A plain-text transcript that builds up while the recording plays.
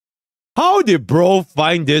How did bro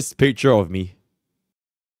find this picture of me?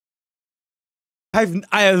 I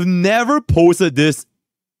have never posted this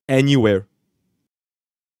anywhere.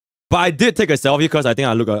 But I did take a selfie because I think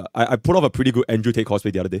I put off a pretty good Andrew Tate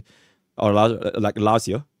cosplay the other day. Or last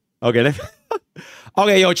year. Okay,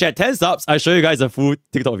 okay, yo, chat, 10 subs. I show you guys a full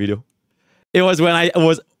TikTok video. It was when I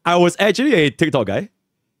was actually a TikTok guy.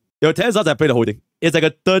 Yo, 10 subs, I played the whole thing. It's like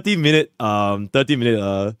a 30-minute I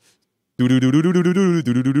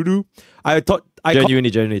thought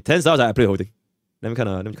genuinely 10 subs, I played the whole thing. Let me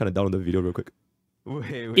kinda download the video real quick.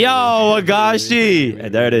 Wait, yo, Wagashi!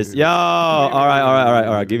 And there it is. Yo,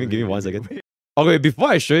 alright. Give me 1 second. Okay, before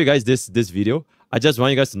I show you guys this video, I just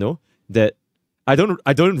want you guys to know that I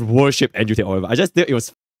don't worship Andrew Tate or whatever. I just think it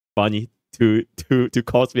was funny to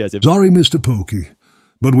cosplay as him. Sorry, MrPokke,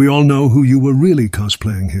 but we all know who you were really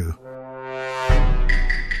cosplaying here.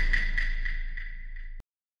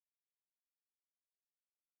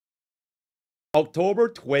 October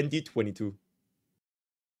 2022.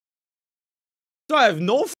 So I have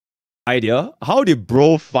no idea how did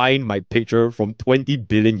bro find my picture from 20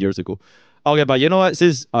 billion years ago. Okay, but you know what?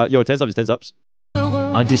 Since yo, 10 subs is 10 subs.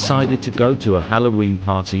 I decided to go to a Halloween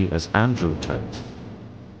party as Andrew Tate.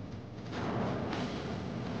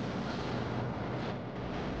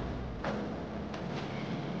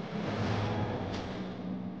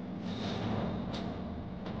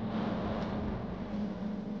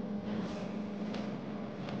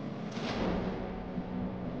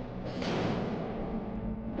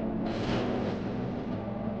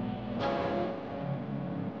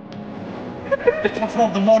 It's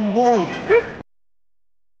not the modern world.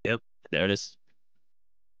 Yep, there it is.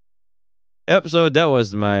 Yep, so that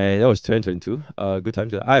was 2022. Good time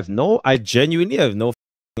to. I genuinely have no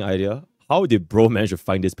idea how did bro manage to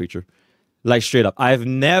find this picture. Like straight up, I've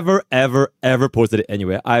never ever posted it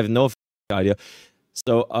anywhere. I have no idea.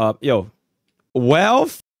 So yo, well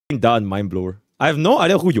done, mind blower. I have no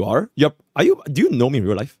idea who you are. Do you know me in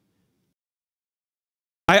real life?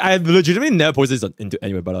 I legitimately never posted this into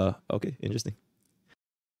anywhere, but okay, interesting.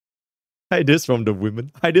 Hide this from the women.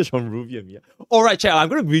 Hide this from Ruby and Mia. All right, chat. I'm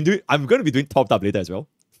gonna be doing top up later as well.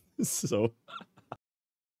 So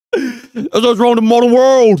that's what's wrong with the modern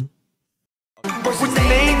world.